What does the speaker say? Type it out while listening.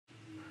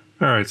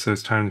Alright, so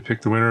it's time to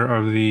pick the winner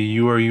of the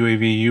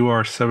URUAV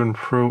UR7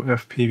 Pro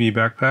FPV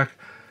backpack.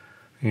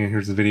 And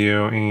here's the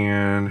video,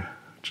 and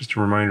just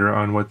a reminder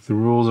on what the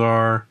rules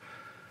are.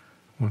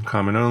 One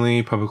comment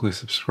only, publicly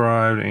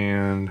subscribed,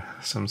 and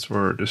some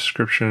sort of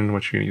description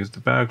what you're going to use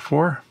the bag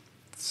for.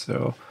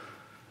 So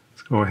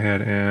let's go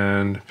ahead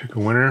and pick a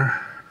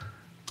winner.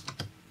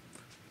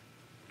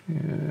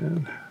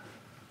 And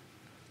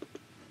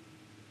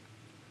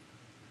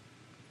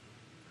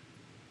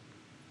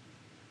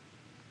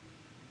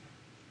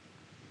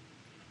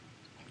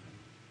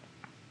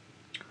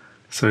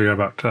so you got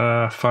about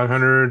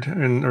 500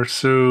 or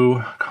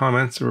so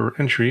comments or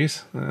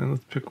entries. And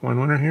let's pick one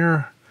winner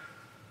here.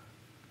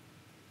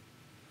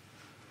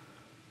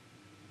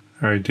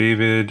 All right,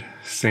 David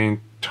St.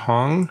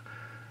 Tong.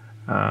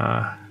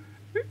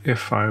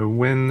 If I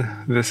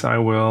win this, I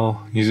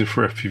will use it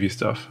for FPV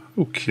stuff.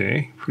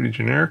 Okay, pretty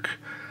generic.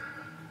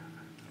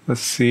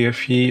 Let's see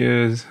if he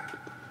is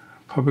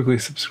publicly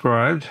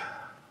subscribed.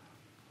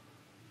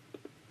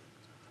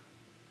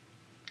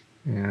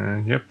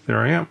 And yep, there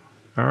I am.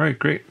 All right,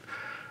 great.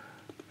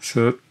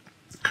 So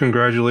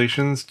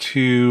congratulations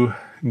to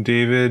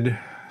David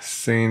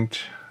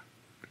St.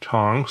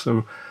 Tong.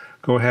 So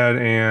go ahead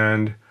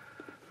and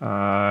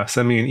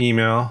send me an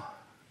email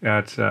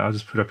at, I'll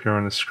just put it up here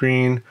on the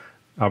screen,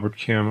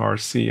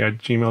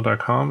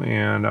 albertkimrc@gmail.com,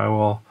 and I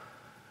will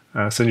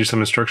send you some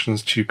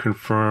instructions to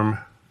confirm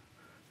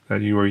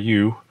that you are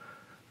you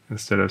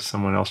instead of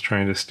someone else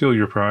trying to steal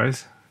your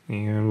prize.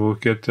 And we'll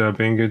get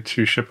Banggood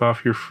to ship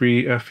off your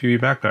free FPV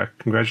backpack.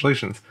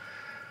 Congratulations.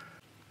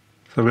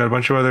 So I've got a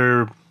bunch of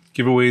other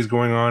giveaways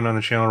going on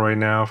the channel right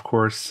now, of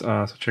course.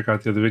 So check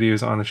out the other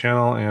videos on the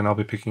channel, and I'll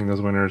be picking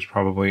those winners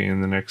probably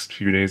in the next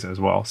few days as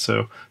well.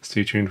 So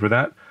stay tuned for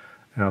that,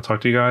 and I'll talk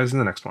to you guys in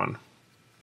the next one.